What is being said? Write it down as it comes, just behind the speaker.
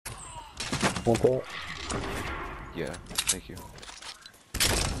Want that? Yeah, thank you.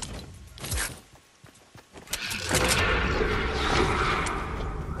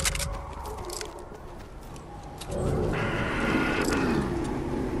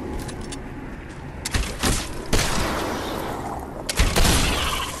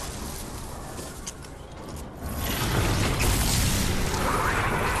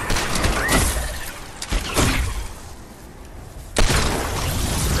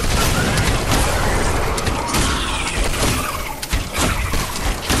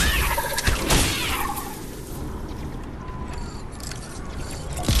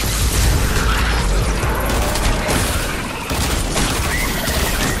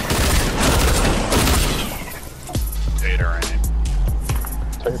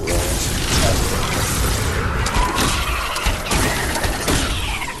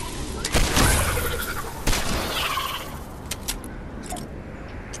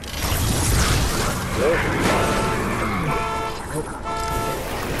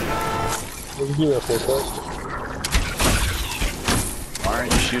 What did you do that for, Coach? Why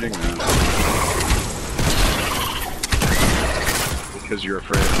aren't you shooting now? Because you're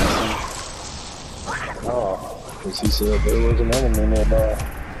afraid of missing? Oh, because he said there was an enemy nearby.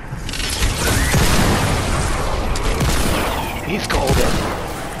 He's golden.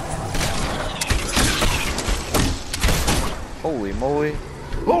 Holy moly.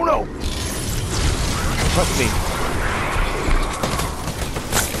 Oh no! Fuck me.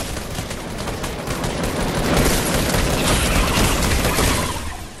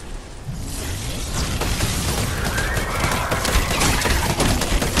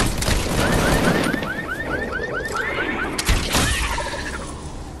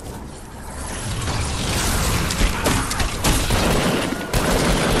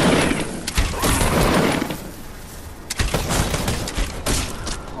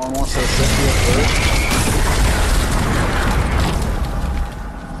 Almost a 50th first.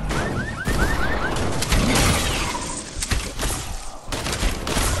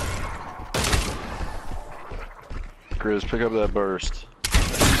 Grizz, pick up that burst.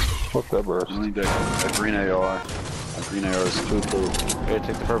 What's that burst? I need that green AR. That green AR is too cool. Here,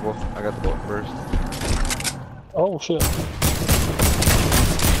 take the purple. I got the bullet first. Oh shit.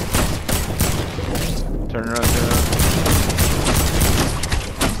 Turn around, turn around.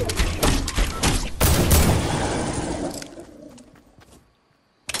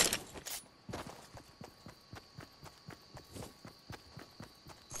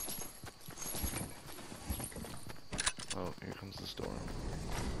 Oh, here comes the storm.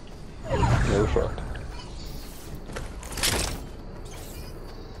 No fuck.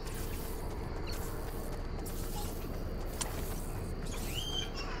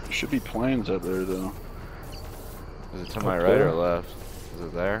 There should be planes up there though. Is it to my right or left? Is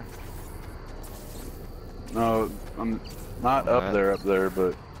it there? No, I'm not up there,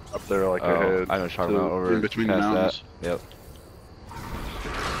 but up there like ahead. I know what you're talking about, over in between the past mountains. that. Yep.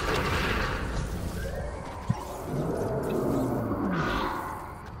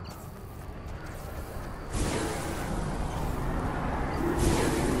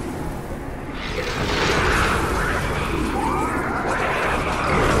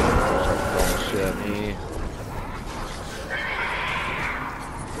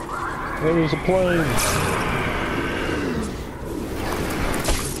 There's a plane.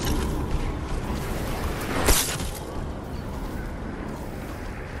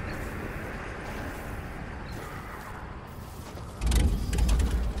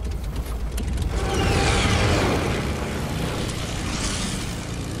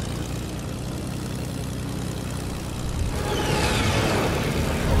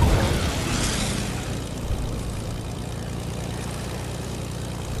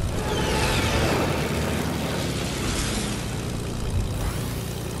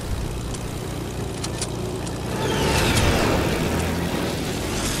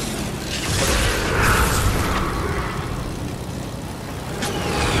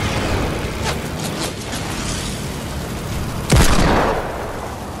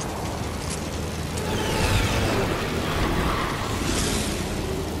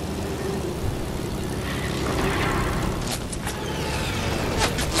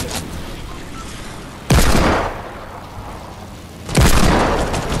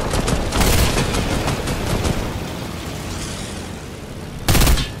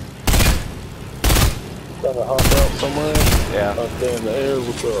 Trying to hop out somewhere? Yeah. I'll stay in the air,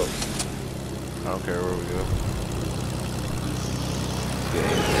 what's up? I don't care where we go.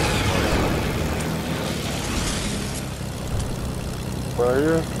 Right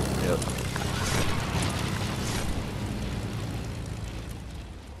here? Yep.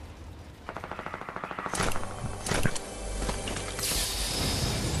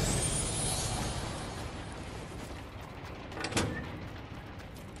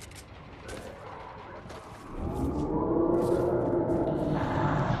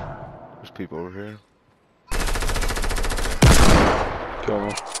 people over here.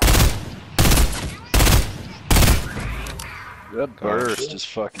 Coming. That burst is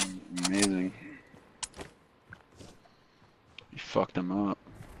fucking amazing. You fucked him up.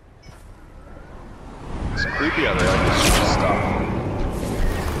 It's creepy out there. I just stop.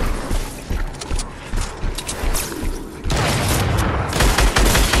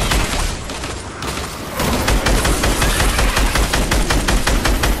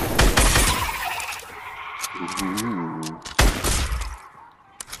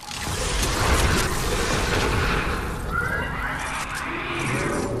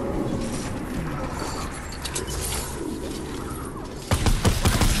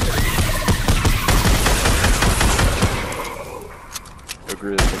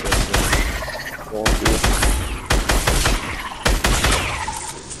 Agree with that. Won't do it.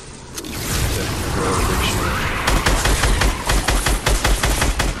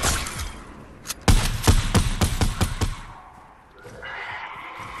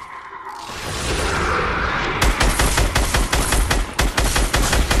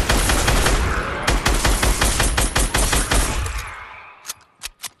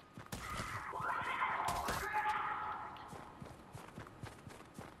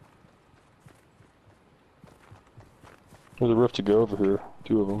 There's a rift to go over here.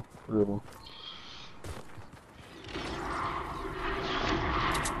 2 of them. 3 of them.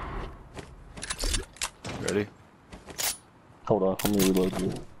 Ready? Hold on, let me reload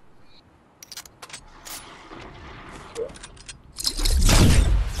you.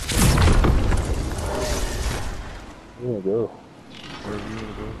 There we go. Wherever you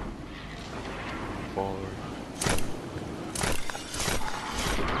wanna go. Forward.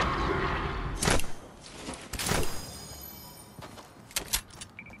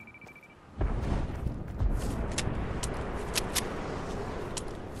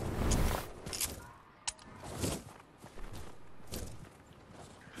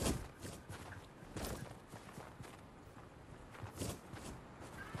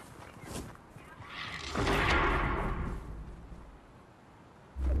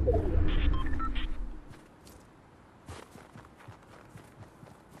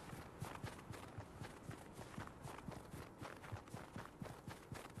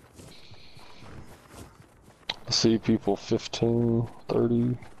 I see people 15, 30.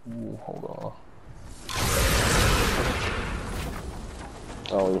 Ooh, hold on.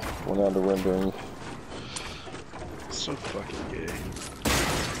 Oh, we went down to rendering. So fucking gay.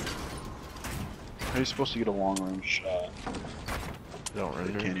 How are you supposed to get a long range shot? They don't They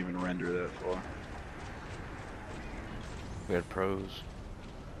render. can't even render that far. We had pros.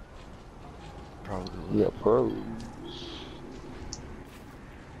 Probably. Yeah, pros.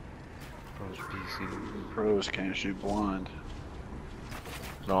 Pros PC. Pros can't shoot blind.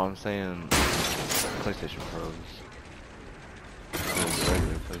 No, I'm saying PlayStation Pros. Not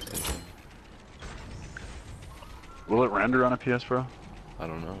regular PlayStation. Will it render on a PS Pro? I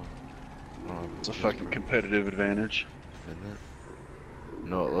don't know. It's a fucking competitive advantage. Isn't it?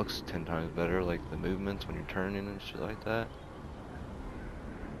 No, it looks 10 times better, like the movements when you're turning and shit like that.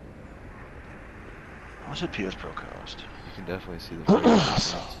 How much did PS Pro cost? You can definitely see the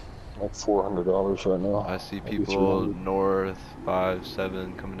difference. Like $400 right now. I see Maybe people 300. north 5,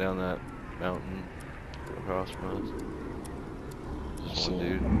 7 coming down that mountain across from us. Just one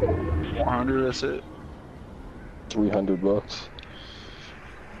dude. 400, that's it? $300.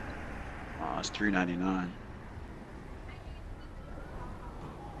 Oh, it's $399.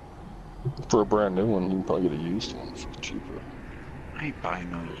 For a brand new one, you can probably get a used one for cheaper. I ain't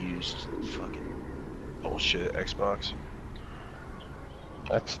buying no used fucking bullshit Xbox.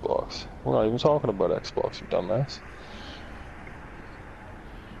 Xbox. We're not even talking about Xbox, you dumbass.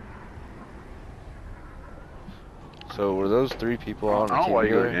 So were those 3 people on I a don't team know why you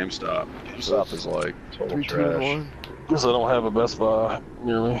go to together? GameStop. GameStop is like total 3, 2, and trash. 1. Guess I don't have a Best Buy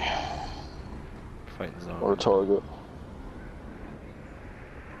near me. Fighting zombies. Or a Target.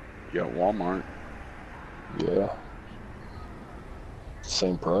 You got Walmart. Yeah.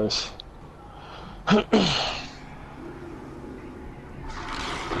 Same price. I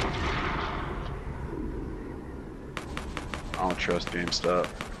don't trust GameStop.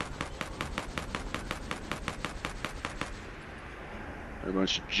 There are a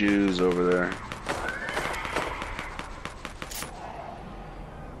bunch of Jews over there.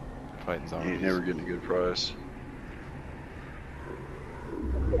 Fighting You zombies. ain't never getting a good price.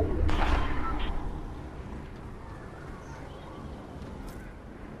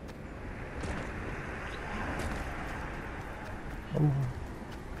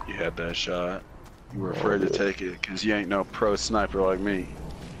 You had that shot. You were afraid to take it because you ain't no pro sniper like me.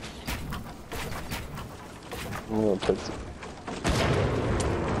 I'm gonna take the...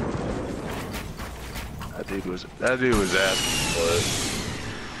 That dude was asking for it.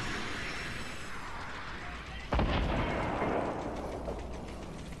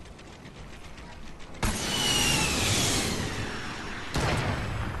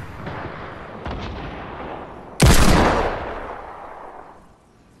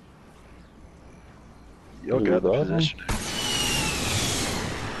 Y'all got the position.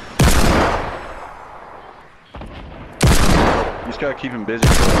 You just gotta keep him busy.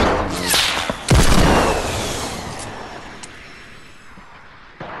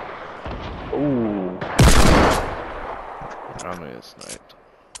 Ooh. I'm gonna get sniped.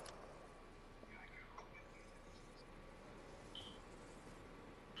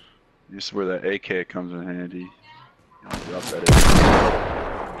 This is where that AK comes in handy. Drop that AK.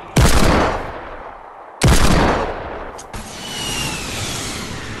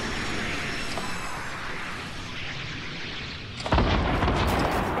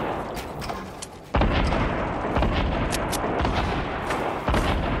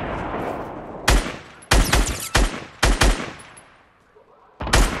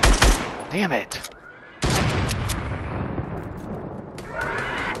 Damn it!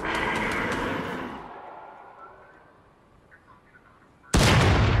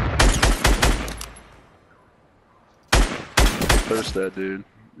 Thirst that dude.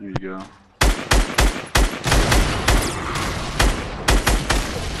 There you go.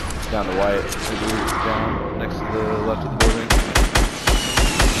 Down the white. Down next to the left of the building.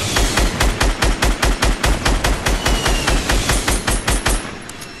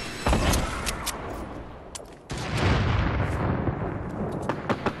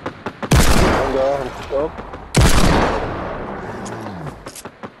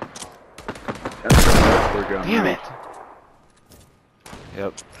 Damn it!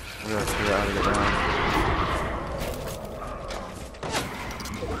 Yep. We gotta figure out how to get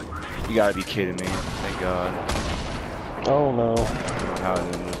down. You gotta be kidding me. Thank God. Oh no. I don't know how I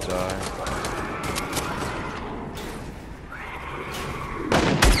didn't just die.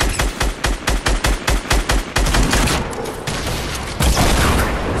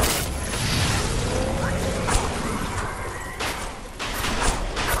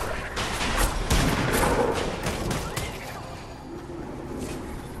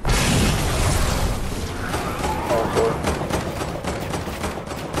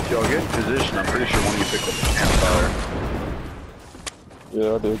 Y'all get in position. I'm pretty sure one of you picked up the campfire.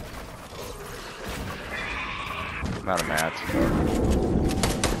 Yeah, I did. I'm out of mats.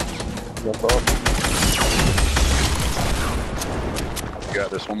 Jump up. You got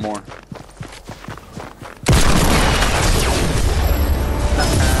this, one more.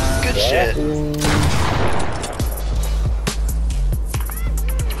 Good shit.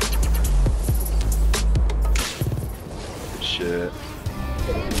 Good shit.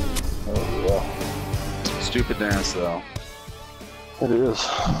 Oh, yeah. Stupid dance though. It is.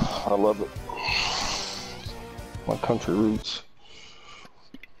 I love it. My country roots.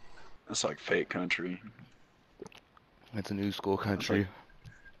 It's like fake country. It's a new school country.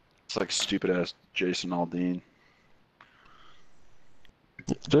 It's like stupid ass Jason Aldean.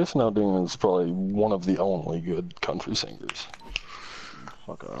 Jason Aldean is probably one of the only good country singers.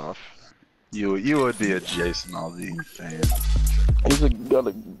 Fuck off. You would be a Jason Aldean fan. He's got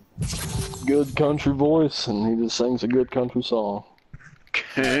a good country voice, and he just sings a good country song.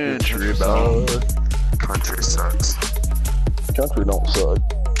 Country about Country sucks. Country don't suck.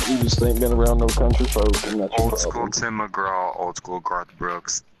 You just ain't been around no country folk, and that's your Old school problem. Tim McGraw, old school Garth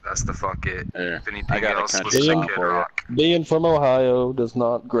Brooks. That's the fuck it. There. If anything I got a else country was song Kid for you. Rock. Being from Ohio does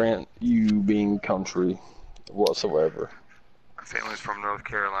not grant you being country whatsoever. My family's from North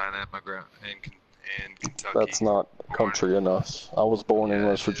Carolina and and Kentucky. That's not country enough. I was born in Yeah,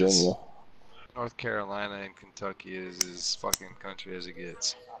 West it is. Virginia. North Carolina and Kentucky is as fucking country as it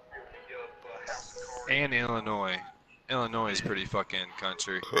gets. And Illinois. Illinois is pretty fucking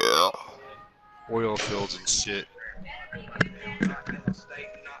country. Yeah. Oil fields and shit.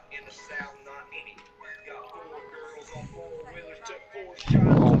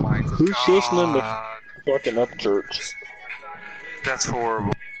 Oh my god. Who's listening to fucking Upchurch? That's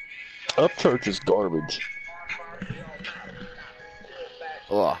horrible. Upchurch is garbage.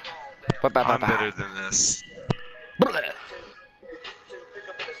 Ugh. I'm better than this.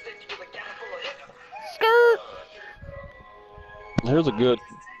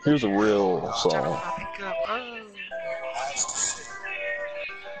 Here's a real song. I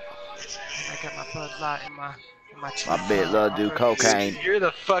got my Bud Light in my My bitch love do cocaine. You're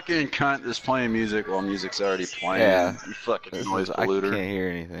the fucking cunt that's playing music while music's already playing. Yeah. You fucking This noise is, I polluter. can't hear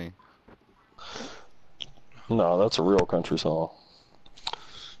anything. No, that's a real country song.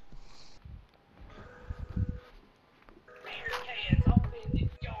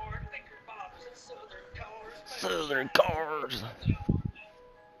 Southern cars.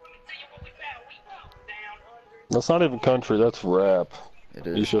 That's not even country, that's rap. It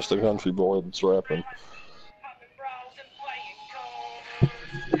is. He's just a country boy that's rapping.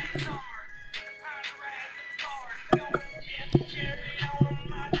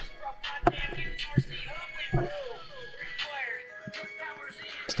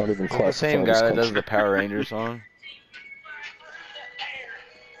 It's not even Is it the same classified guy as that does country. the Power Ranger song?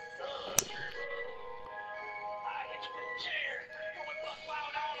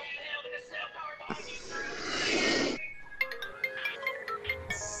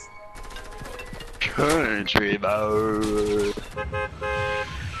 Country boy.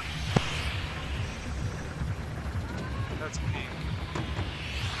 That's pink.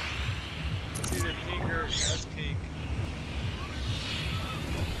 It's either pink or that's pink.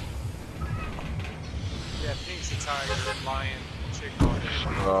 Yeah, pink's the tiger, lion, chick on it.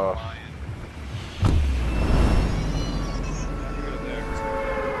 Lion. Have to go there.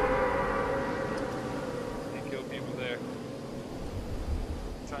 And kill people there.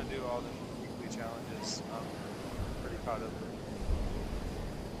 I'm trying to do all the weekly challenges. I'm pretty caught up.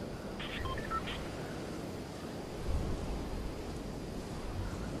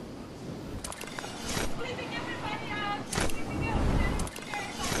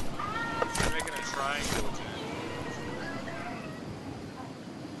 We're making a triangle,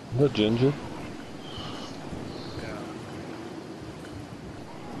 The ginger? yeah.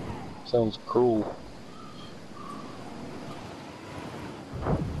 Sounds cruel.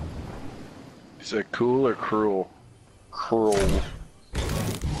 Is it cool or cruel? Cruel.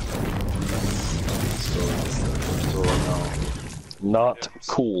 So no. Not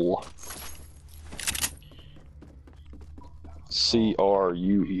cool.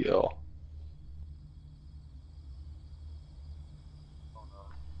 C-R-U-E-L.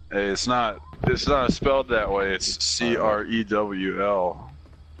 Hey, it's not spelled that way. It's C-R-E-W-L.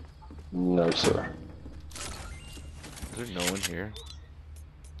 No, sir. Is there no one here?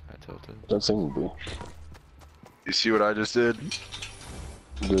 I tilted. Doesn't seem to be. You see what I just did?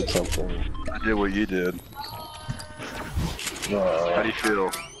 Did something. I did what you did. How do you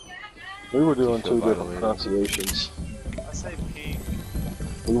feel? We were doing Feel two different violated. pronunciations. I say pink.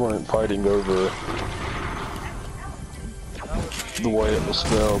 We weren't fighting over the way it was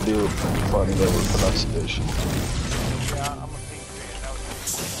spelled. We were fighting over pronunciation. Yeah, I'm a pink fan.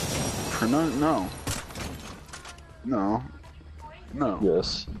 That was No. No. No.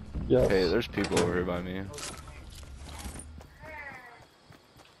 Yes. Yes. Hey, there's people over here by me.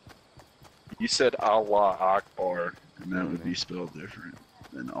 You said Allah Akbar, and that would be spelled different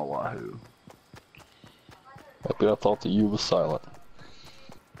than Allahu. Maybe I thought the U was silent.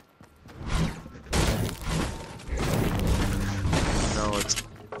 No,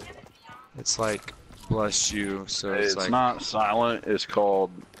 it's like bless you, so it's It's like not silent, it's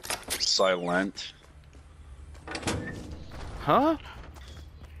called silent. Huh?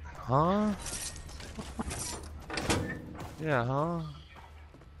 huh? Yeah, huh?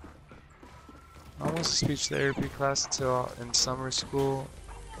 I was a speech therapy class until in summer school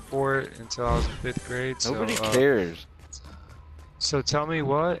for it until I was in 5th grade. Nobody so, cares. So tell me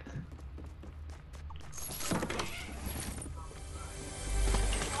what?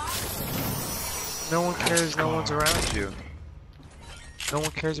 No one cares, no one's around you. No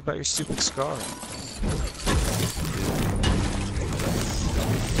one cares about your stupid scar.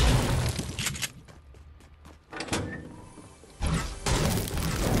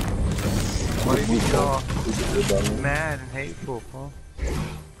 Why do you get all mad and hateful, huh?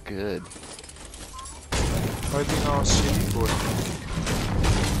 Good. Why do you all shitty for?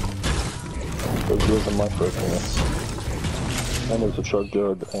 Those was a micropenis. And there's a chug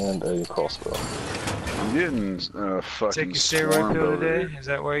jug and a crossbow. I'm getting fucking Take your steroid swarmed pill over today? here. Is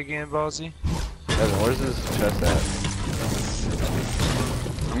that why you're getting ballsy? Evan, where's this chest at?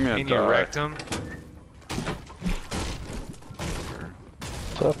 I'm gonna In your die. rectum?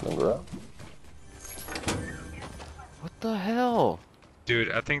 What's happening, bro? What the hell?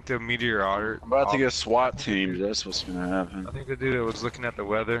 Dude, I think the meteor otter. I'm about to get SWAT teams, that's what's gonna happen. I think the dude that was looking at the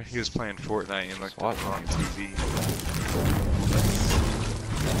weather, he was playing Fortnite and looked SWAT on TV.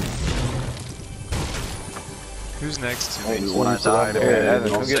 Who's next to me? Hey, When I died, Hey, Evan,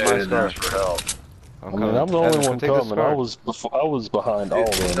 don't come get say my it and ask for help. I mean, I'm the only Evan, one come take this coming. I scar. was behind all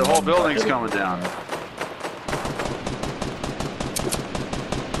of them. The whole building's coming down.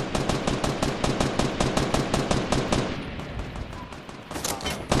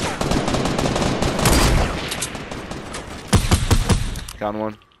 Found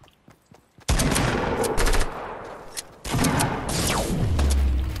one.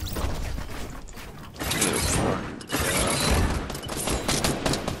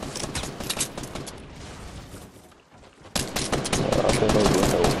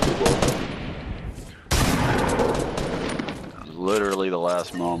 Literally the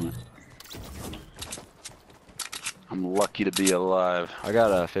last moment. I'm lucky to be alive. I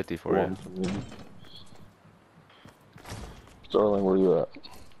got a 50 for you. Starling, where you at?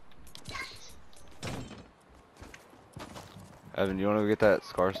 Evan, you want to go get that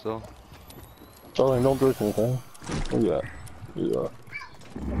scar still? Starling, don't drink anything. Where you at? Here you are.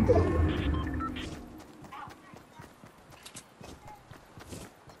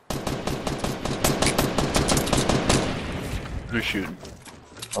 Who's shooting?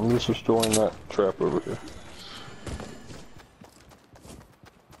 I'm just destroying that trap over here.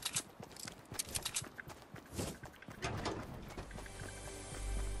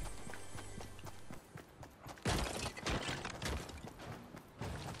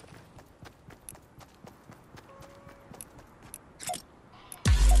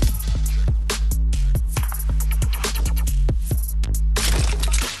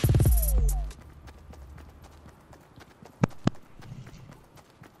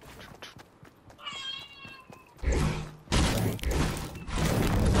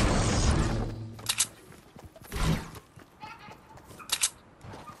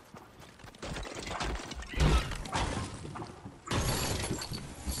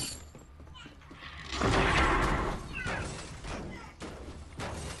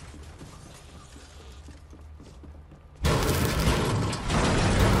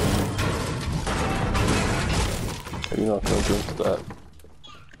 You're not gonna drink that.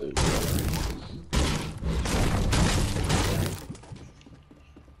 There you go.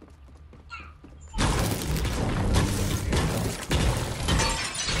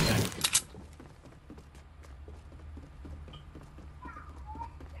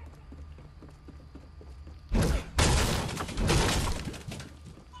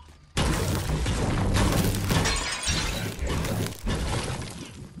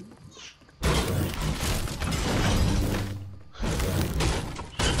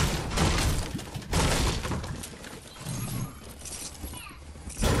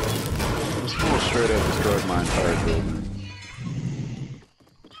 Straight up destroyed my entire building.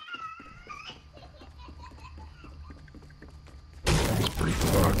 It's pretty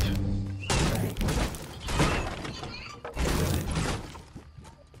fucked.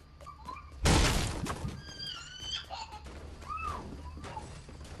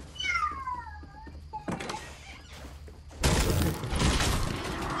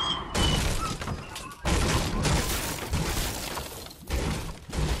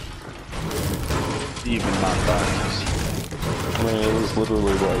 Even my thighs. I mean, it was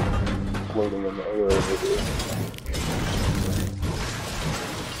literally like floating in the air over here.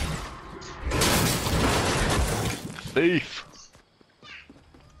 Thief.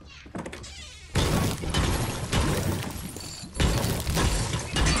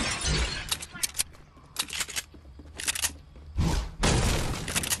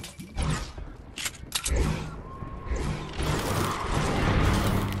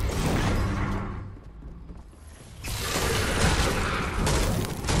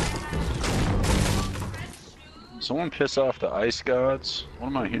 Someone piss off the ice gods? What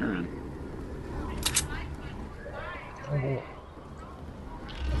am I hearing?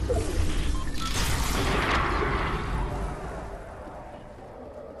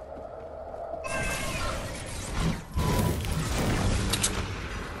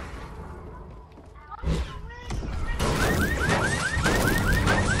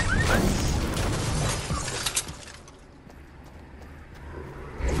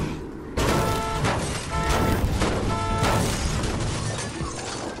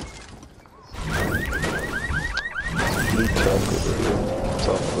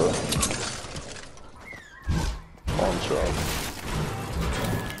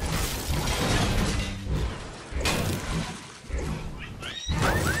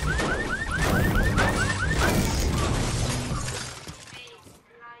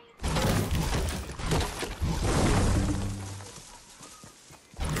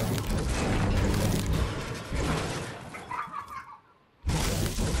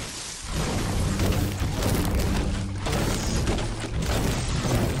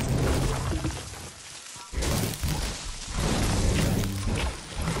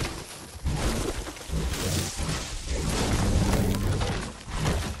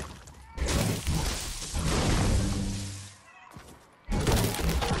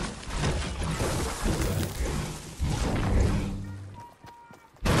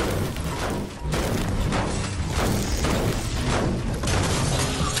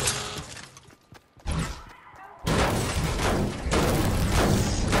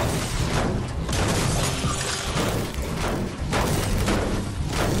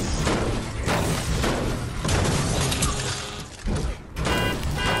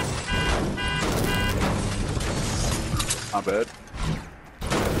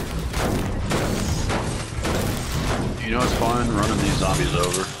 You know what's fun? Running these zombies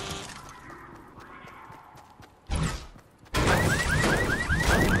over.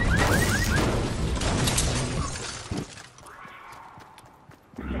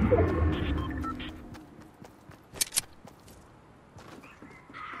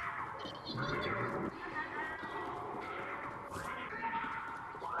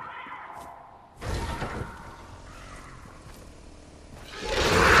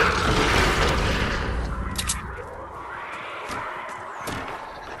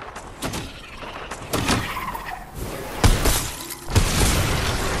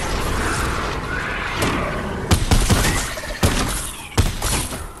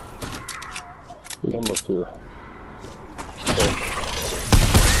 I'm up here.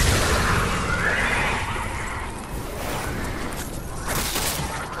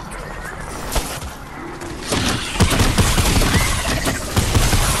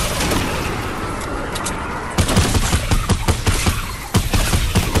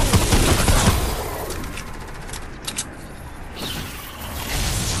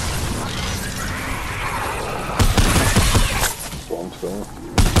 Storm's going.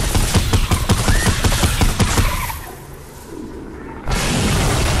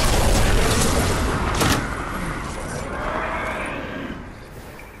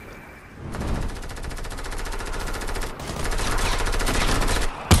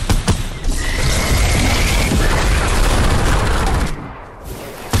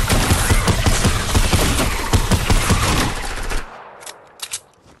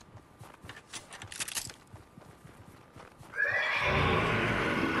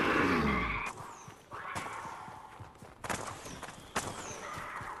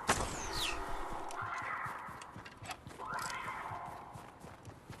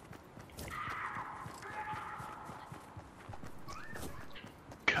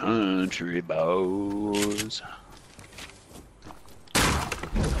 Country boys.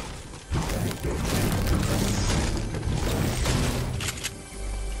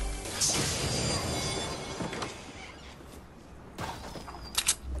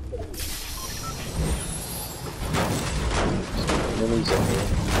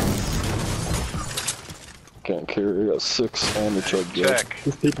 Can't carry. I got 6 on the chug jug. Check.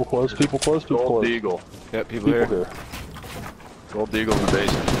 There's people close, people close, people Gold close. Eagle. Yep, people People here. here. Gold Eagle in the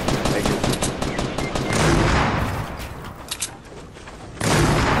basement. Thank you.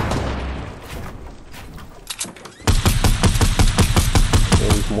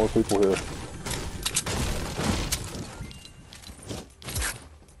 There's more people here.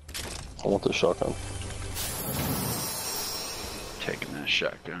 I want the shotgun. Taking that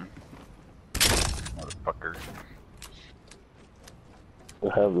shotgun. Motherfucker.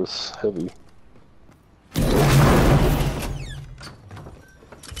 I have this heavy. If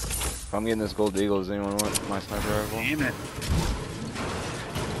I'm getting this gold eagle, does anyone want my sniper rifle? Damn it.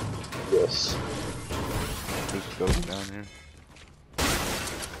 Yes. There's ghosts down here.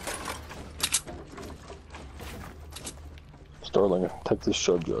 Starling, take this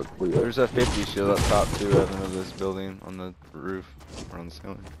chug jug. Where you at? There's a 50 shield up top too, Evan, of this building on the roof or on the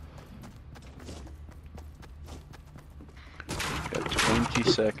ceiling. Got 20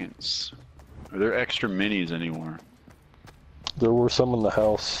 seconds. Are there extra minis anywhere? There were some in the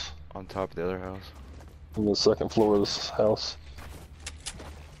house, On top of the other house. on the second floor of this house.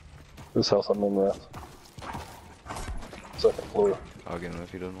 This house I'm in, Wrath. Second floor. I'll get him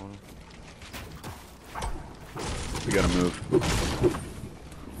if he doesn't want him. We gotta move.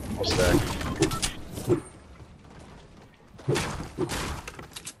 I'll stack.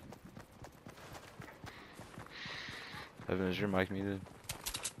 Evan, is your mic muted?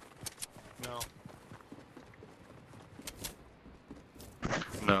 No.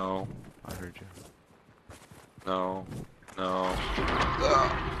 No. I heard you. No. No.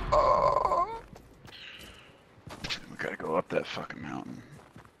 We gotta go up that fucking mountain.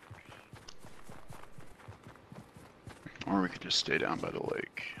 Or we could just stay down by the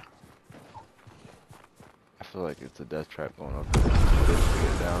lake. I feel like it's a death trap going up there. If you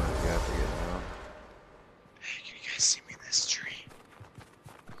get down, if you have to get down. Hey, can you guys see me in this tree?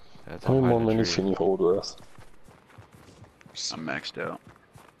 That's How many more behind the minis tree. can you hold, Wrath? I'm maxed out.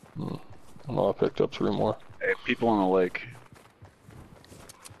 Oh, I picked up 3 more. Hey, people on the lake.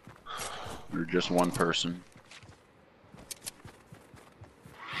 Or just one person.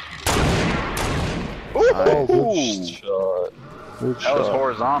 Oh, good Ooh. shot. Good That shot. was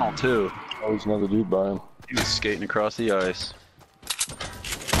horizontal too. Oh, there's another dude by him. He was skating across the ice. That's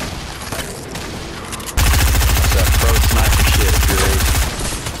that pro sniper shit if you're able.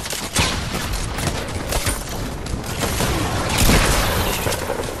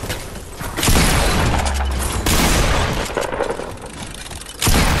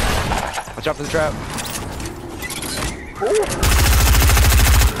 Watch out for the trap.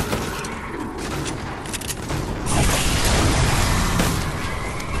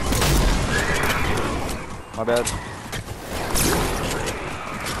 My bad.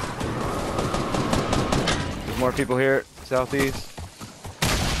 There's more people here, southeast.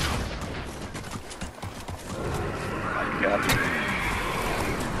 Copy.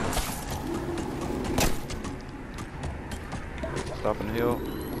 Stop and heal.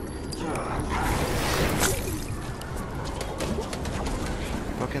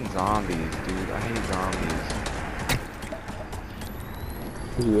 Fucking zombies, dude. I hate zombies.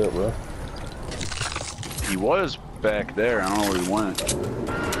 Where's he at, bro? He was back there. I don't know where he went.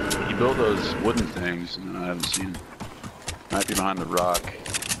 He built those wooden things, and I haven't seen him. Might be behind the rock.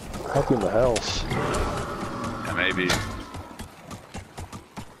 Up in the house. Yeah, maybe.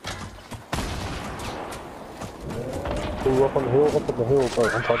 Ooh, up on the hill, oh,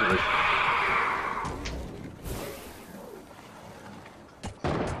 on top of it.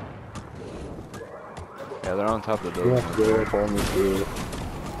 Yeah, they're on top of the You building. have to go up on this hill.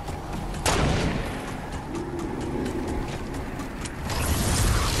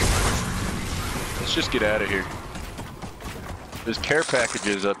 Let's just get out of here. There's care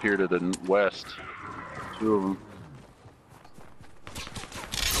packages up here to the west. 2 of them.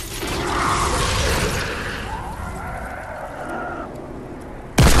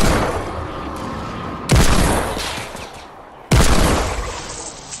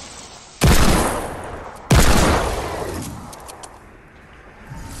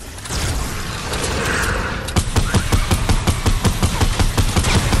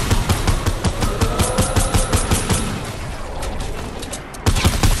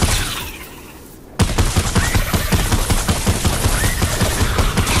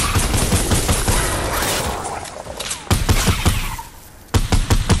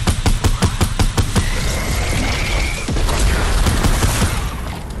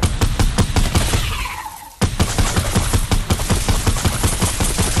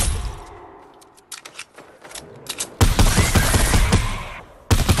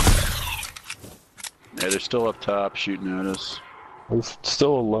 Yeah, they're still up top shooting at us. There's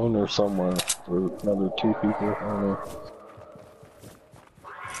still a loner somewhere, or another 2 people, I don't know.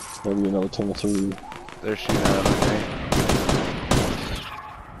 Maybe another team of 3. They're shooting at us, I think.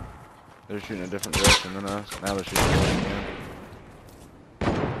 They're shooting a different direction than us. Now they're shooting at us again.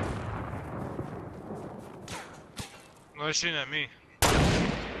 No, they're shooting at me.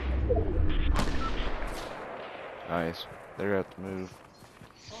 Nice. They're gonna have to move.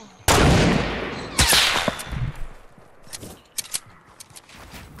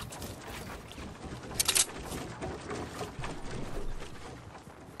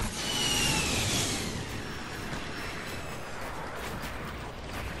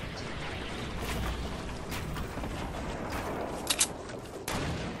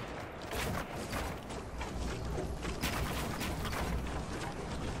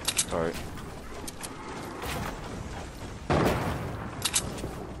 Sorry.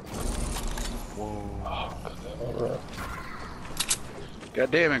 Alright.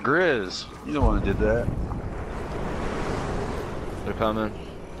 God damn it, Grizz. You the one that did that. They're coming.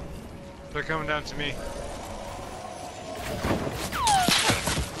 They're coming down to me.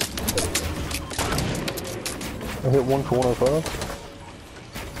 I hit one for 105.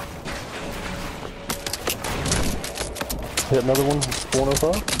 Hit another one for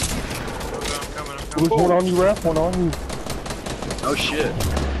 105. I'm coming. There's one on you, Raph, one on you. Oh shit.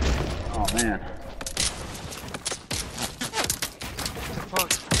 Oh man. What the fuck?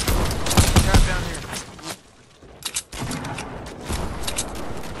 Crap down here.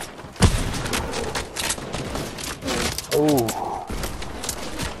 Oh.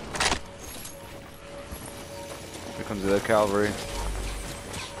 Here comes the cavalry.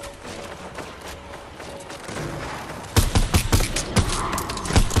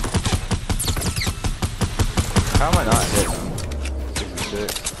 How am I not hitting? 66.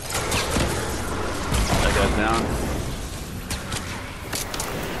 That guy's down.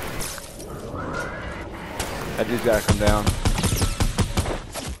 That dude's gotta come down.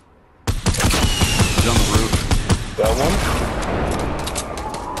 He's on the roof. Got one?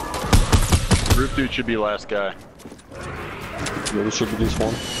 Roof dude should be last guy. Yeah, this should be this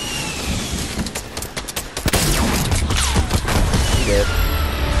one. Dead.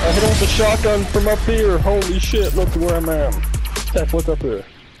 I hit him with the shotgun from up here. Holy shit, look where I'm at. Tech, look up there.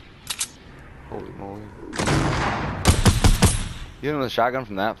 Holy moly. You hit him with a shotgun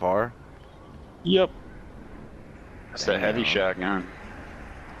from that far? Yep. That's that heavy shotgun.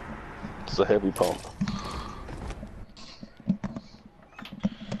 It's a heavy pump.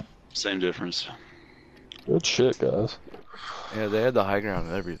 Same difference. Good shit, guys. Yeah, they had the high ground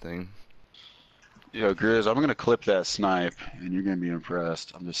and everything. Yo, Grizz, I'm gonna clip that snipe, and you're gonna be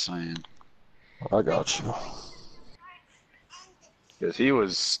impressed. I'm just saying. I got you. Because he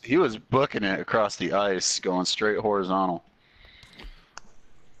was booking it across the ice, going straight horizontal.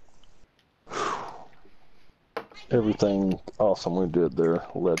 Everything awesome we did there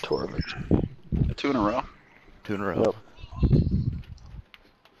led to our victory. 2 in a row. 2 in a row. Yep.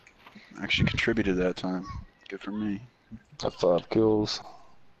 Actually contributed that time. Good for me. Got 5 kills.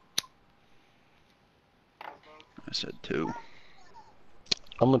 I said 2.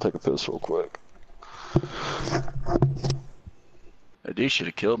 I'm gonna take a piss real quick. That dude should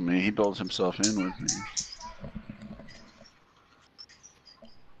have killed me. He built himself in with me.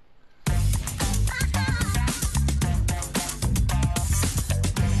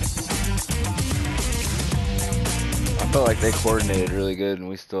 I felt like they coordinated really good and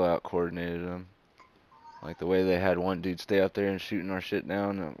we still out-coordinated them. Like the way they had one dude stay up there and shooting our shit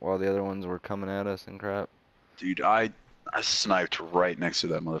down while the other ones were coming at us and crap. Dude, I sniped right next to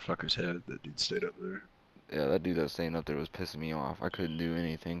that motherfucker's head. That dude stayed up there. Yeah, that dude that was staying up there was pissing me off. I couldn't do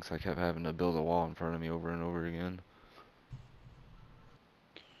anything because I kept having to build a wall in front of me over and over again.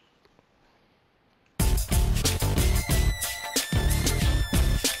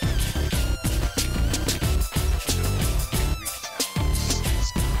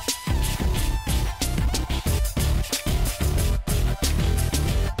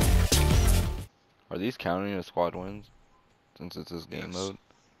 Are these counting as squad wins? Since it's this game mode?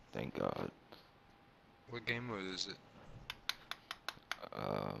 Thank God. What game mode is it?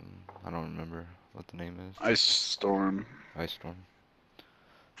 I don't remember what the name is. Ice Storm. Ice Storm.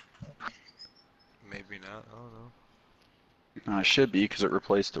 Maybe not. I don't know. No, it should be because it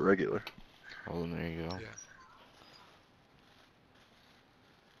replaced the regular. Oh, then there you go. Yeah.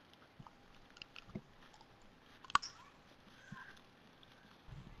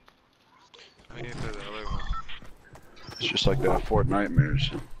 I need to play the other one. It's just like that Fort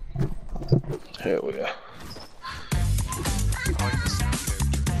Nightmares. Hell yeah. I like the snow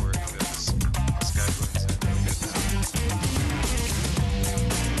character for it because this guy blends in real good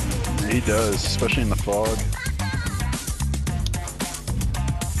now. Yeah, he does, especially in the fog.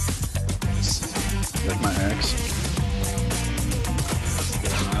 Just Like my ex.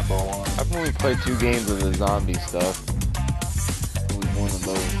 Got an eyeball on. I've only played 2 games of the zombie stuff. We've won them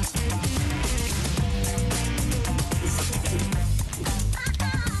both.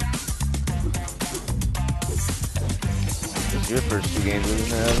 This is your first 2 games,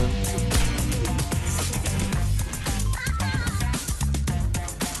 isn't it, Evan?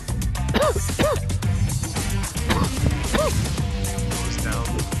 goes down.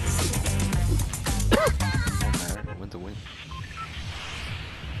 Don't matter. Win's a win.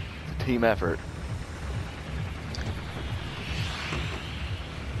 It's a team effort.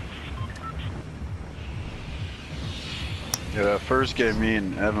 Yeah, that first game, me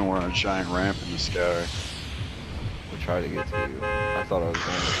and Evan were on a giant ramp in the sky. We tried to get to you. I thought I was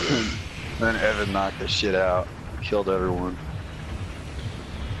going to. Then Evan knocked the shit out, killed everyone.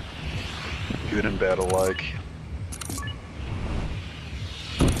 Good and bad alike.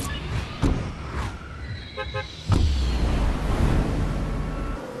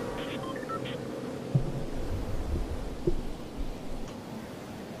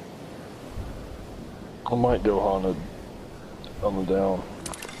 I might go haunted on the down.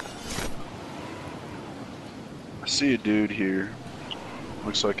 I see a dude here.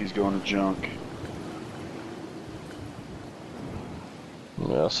 Looks like he's going to junk.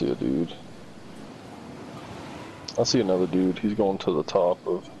 Yeah, I see a dude. I see another dude. He's going to the top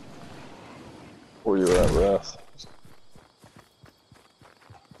of where you're at, Wrath.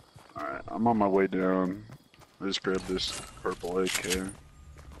 Alright, I'm on my way down. I just grabbed this purple AK.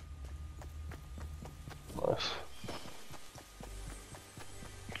 Nice.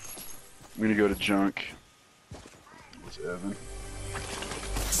 I'm gonna go to junk. It's Evan.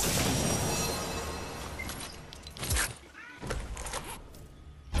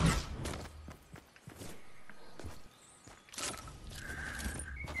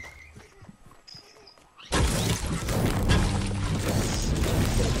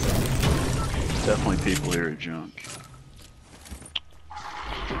 There's definitely people here at junk.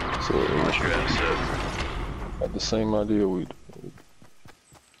 So Unless you're asset. had the same idea we did.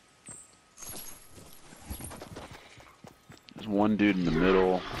 There's one dude in the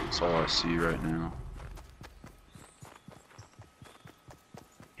middle. That's all I see right now.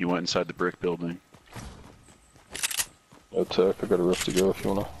 He went inside the brick building. No tech, I got a rift to go if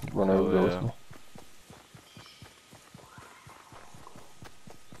you wanna run over there yeah. with me.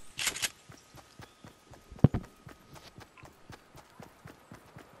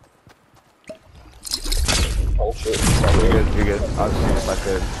 I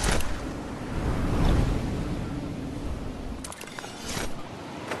could.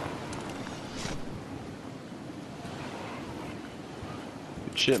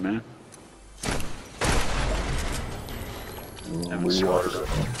 Good shit, man. Haven't We are. scored.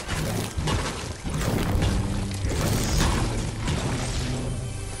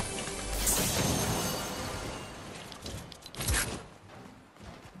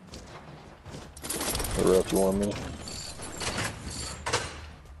 Or if you want me.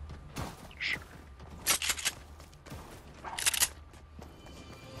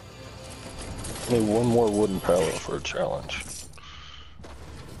 Need one more wooden pallet for a challenge.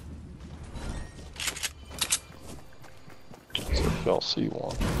 So if y'all see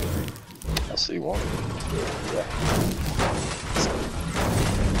one. I see one.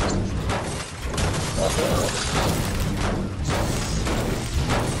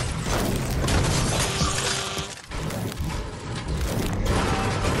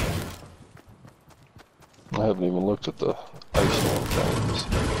 I haven't even looked at the ice storm things.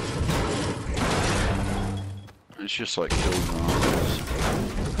 It's just like kill zones.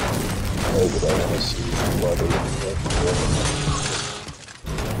 Oh, but I want to see weather.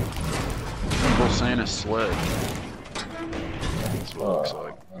 People saying a sled. That's what it looks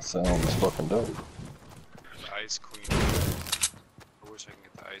like. That sounds fucking dope. The ice queen. I wish I could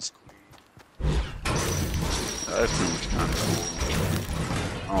get the ice queen. That thing looks kind of cool.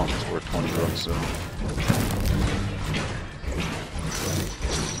 Oh, it's worth $20 though.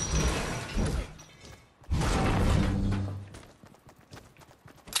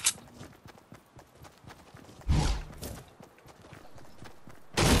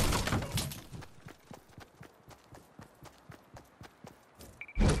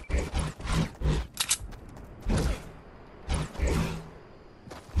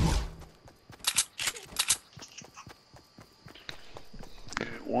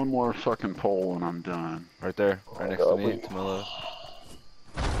 One more fucking pole and I'm done. Right there, right next to me, to my left.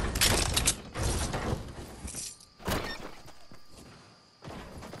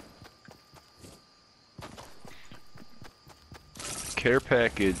 Care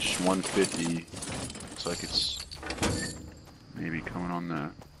package 150. Looks like it's maybe coming on the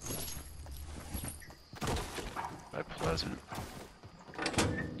by Pleasant.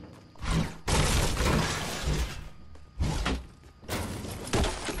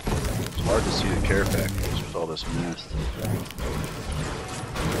 It's hard to see the care package with all this mist.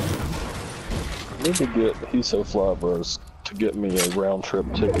 I need to get Hiso Fly Bros to get me a round trip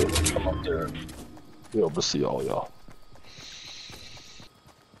ticket to come up there and be able to see all y'all.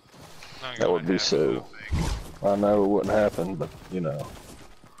 That would be so. I know it wouldn't happen, but you know.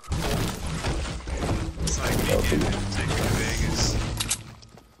 It's like me getting a ticket to Vegas.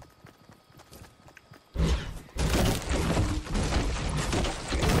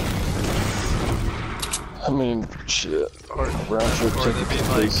 I mean, shit. Or Round trip or ticket that'd to be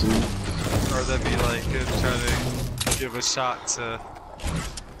like- KC. Or that'd be like trying to give a shot to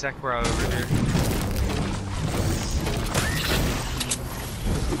Tech Bro over here.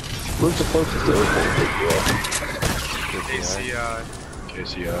 Where's the closest airport? ACI.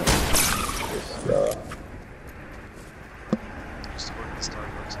 KCI. Used to work at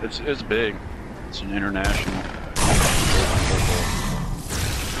Starbucks. It's big. It's an international.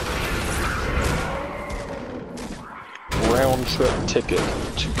 Round trip ticket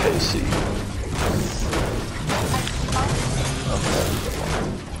to KC.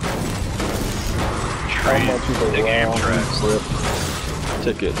 How much is a Big round Amtrak. trip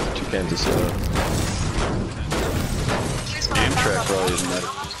ticket to Kansas City? Amtrak probably isn't that.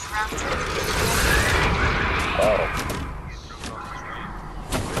 Oh.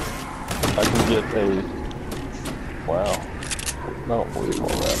 I can get a. Wow. No, wait on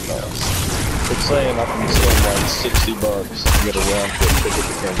that now. It's saying I can spend like $60 to get a round trip ticket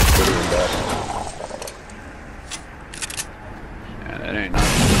to Kansas City and back. Yeah, that ain't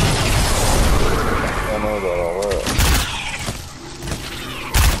nothing. I know about all that.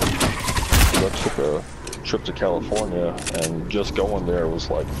 I took a trip to California and just going there was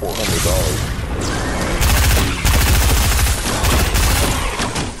like $400.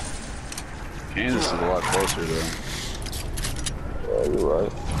 Kansas is a lot closer though. Yeah, you're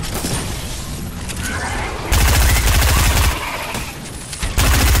right.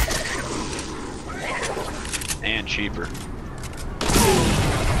 And cheaper.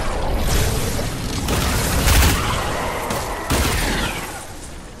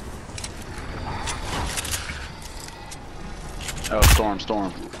 Oh,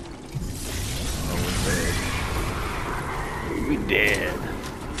 storm. We dead.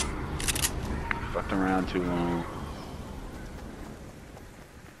 Fucked around too long.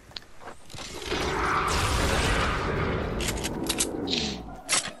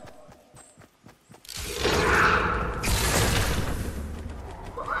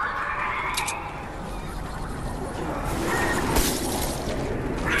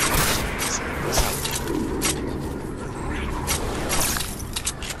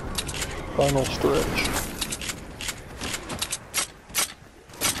 Final stretch.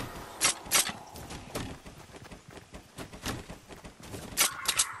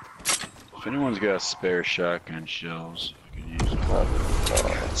 If anyone's got spare shotgun shells, I could use them. I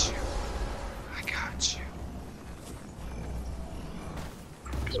got you. I got you.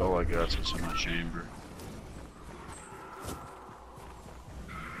 Because all I got is in my chamber.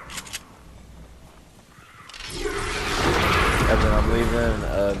 Evan, I'm leaving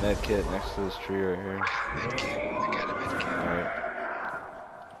a med kit next to this tree right here. Medkit. I got a medkit. Alright.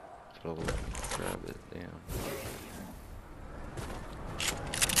 So grab it, damn.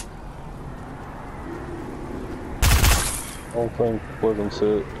 I don't think wasn't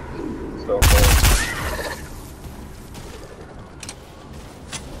it. So far.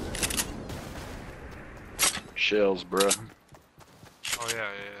 Shells, bruh. Oh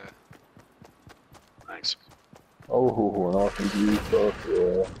yeah, yeah. Thanks. Oh, an RPG, fuck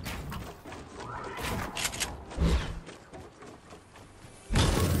yeah.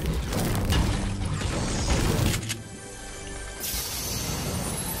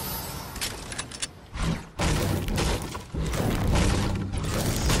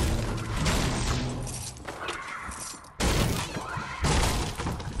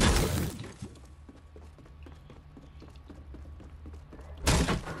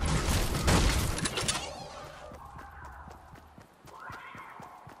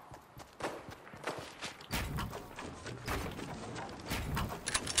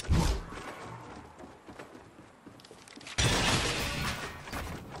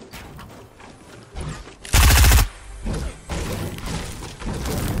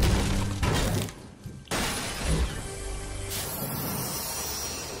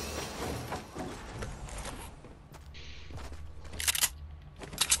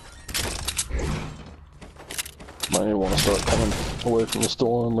 Might want to start coming away from the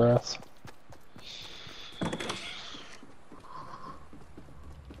storm, Wrath.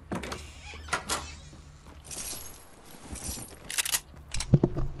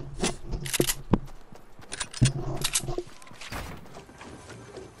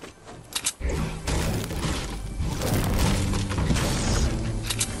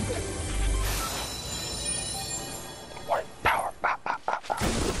 White power.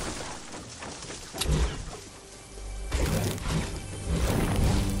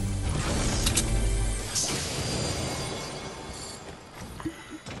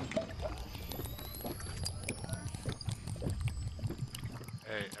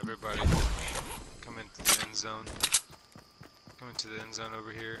 Hey, everybody, come into the end zone. Come into the end zone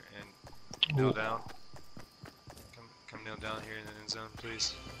over here and kneel down. Come kneel down here in the end zone,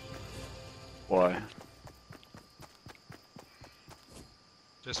 please. Why?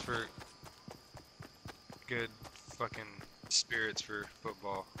 Just for good fucking spirits for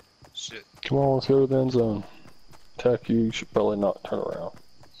football. Shit. Come on, let's go to the end zone. Attack you should probably not turn around.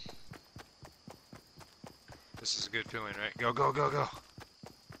 This is a good feeling, right? Go, go, go, go.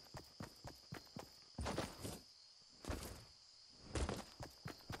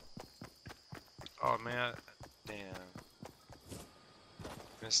 Oh man, damn.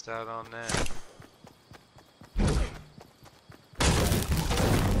 Missed out on that.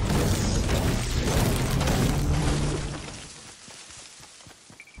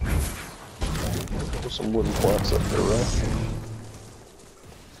 There's some wooden planks up there, right?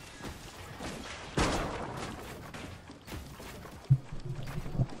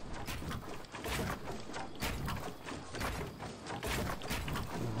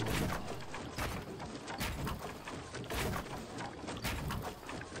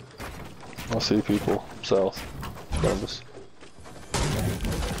 I see people south of us.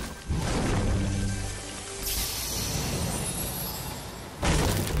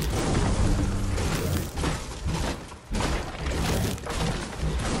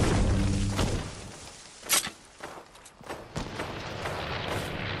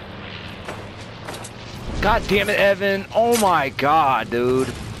 God damn it, Evan! Oh my god, dude!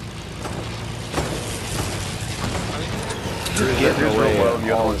 There's Getting real away low and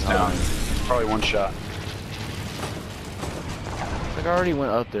the other all one's the down. time. Probably one shot. Like I already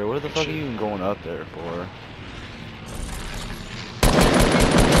went up there. What the fuck are you even going up there for?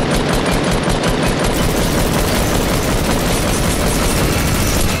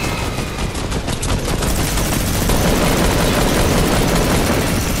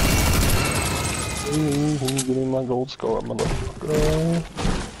 Getting my gold scar, motherfucker.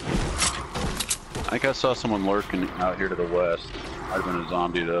 I think I saw someone lurking out here to the west. Might have been a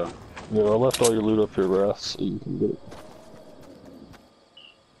zombie though. Yeah, I left all your loot up here, Wrath, so you can get it.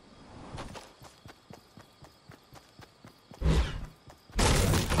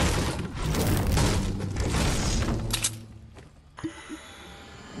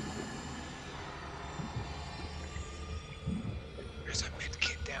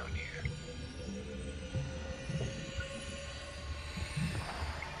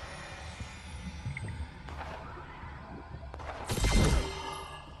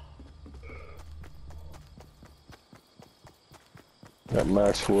 Got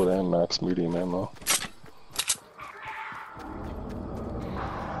max wood and max medium ammo.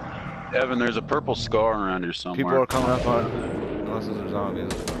 Evan, there's a purple scar around here somewhere. People are coming up on, unless those are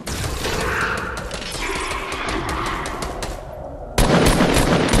zombies.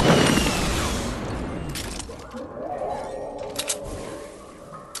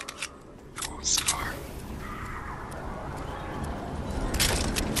 Scar.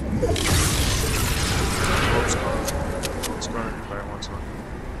 Scar, everybody wants one.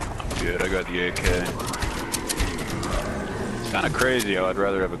 Good, I got the AK. It's kind of crazy how I'd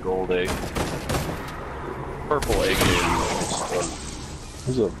rather have a gold AK. Purple AK.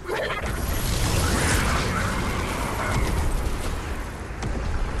 Who's up?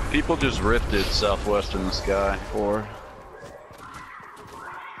 People just rifted southwest in the sky. 4.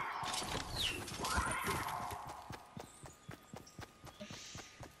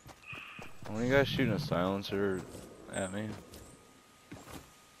 When you guys shooting a silencer at me?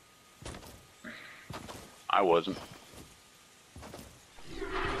 I wasn't.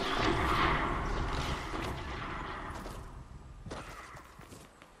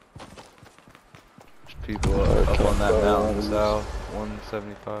 There's people up on that mountain south,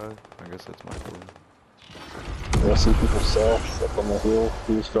 175. I guess that's my goal. Yeah, I see people south up on the hill.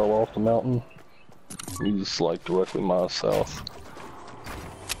 He just fell off the mountain. He's like directly miles south.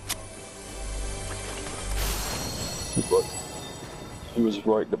 He was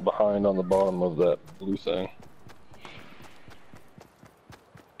right behind on the bottom of that blue thing.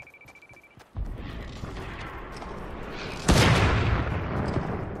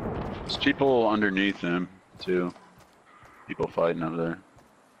 There's people underneath him, too. People fighting up there.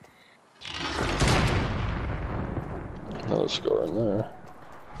 Another scar in there.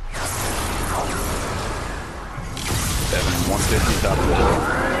 150 top of the hill.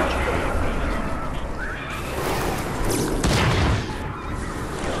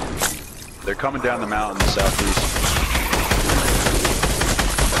 They're coming down the mountain southeast.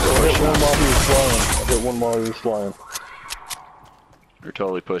 I hit one while he was flying. I hit one while he was flying. They're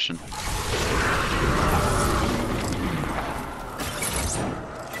totally pushing.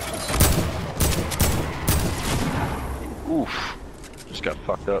 Oof. Just got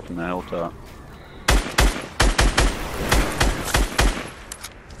fucked up from the hilltop.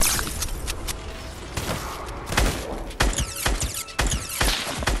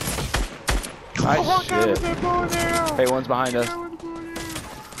 Nice shit. Hey, one's behind us.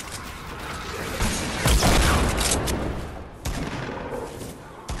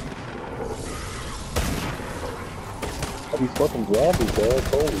 These fucking zombies, dog.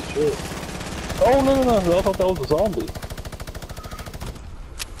 Holy shit. Oh, no. I thought that was a zombie.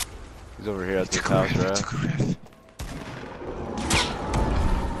 He's over here at this house, right?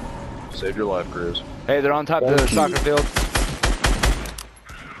 Save your life, Grizz. Hey, they're on top of the soccer field.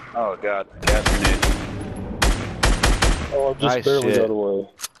 Oh god, gas grenade. Oh, I just Nice barely shit. got away.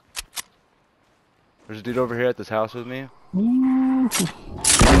 There's a dude over here at this house with me. Anything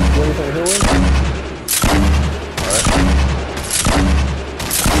healing?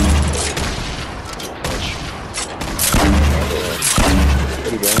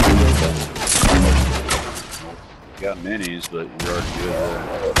 Got minis, but you're already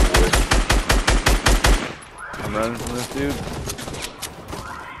good. I'm running from this dude.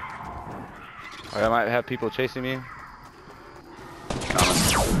 I might have people chasing me.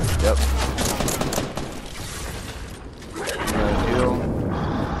 Yep. Heal.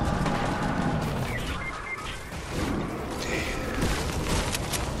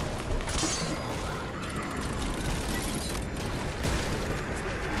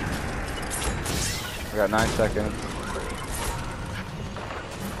 I got 9 seconds.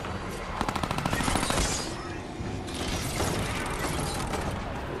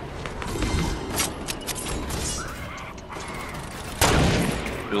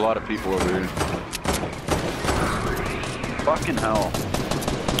 There's a lot of people over here. Fucking hell.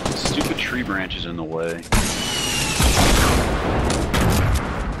 Stupid tree branches in the way.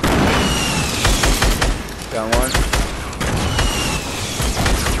 Down one.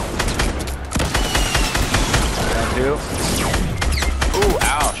 Down 2. Ooh,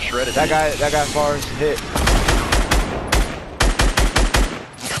 ow, shredded. That guy far's hit.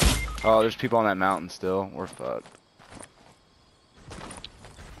 Oh, there's people on that mountain still. We're fucked.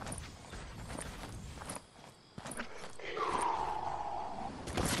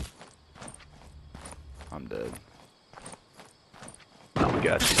 I'm dead. Oh, we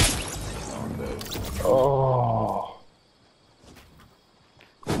got you. I'm dead. Oh.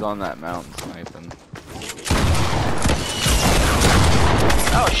 He's on that mountain sniping.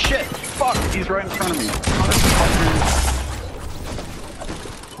 Oh shit! Fuck! He's right in front of me.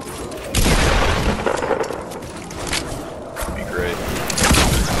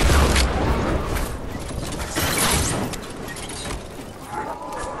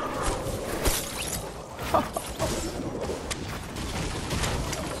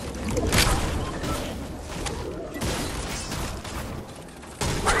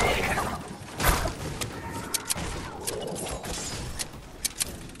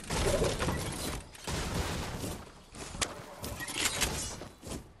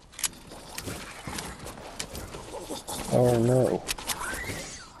 Oh no.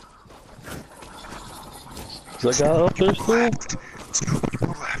 Is that guy up there still? 2 people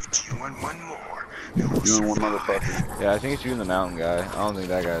left. You and one more. You and one motherfucker. Yeah, I think it's you and the mountain guy. I don't think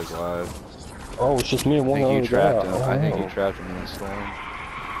that guy's alive. Oh, it's just me and I one think you other trapped guy. him. Oh, I think you no. trapped him in the storm.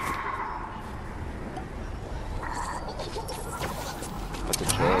 That's a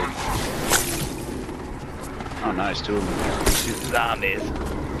chug. Oh, nice, 2 of them. Shoot zombies.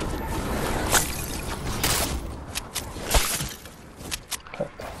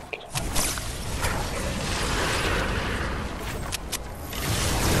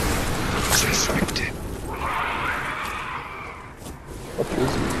 Suspected. What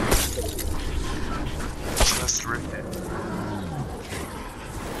is it? Just ripped it.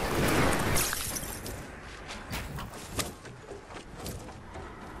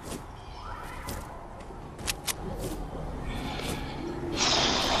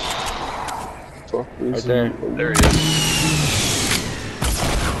 Fuck is Right there. he? There he is.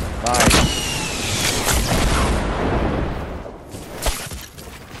 Nice.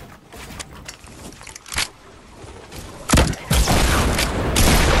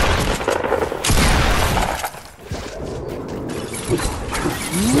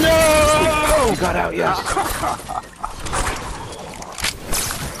 No! You got out, yes. Motherfucker.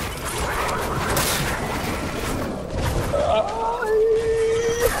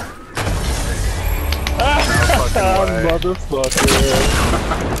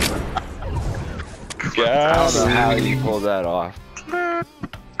 I don't know how God. you pulled that off. Clip,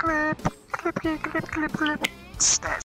 clip, clip, clip, clip, clip, clip. Stat.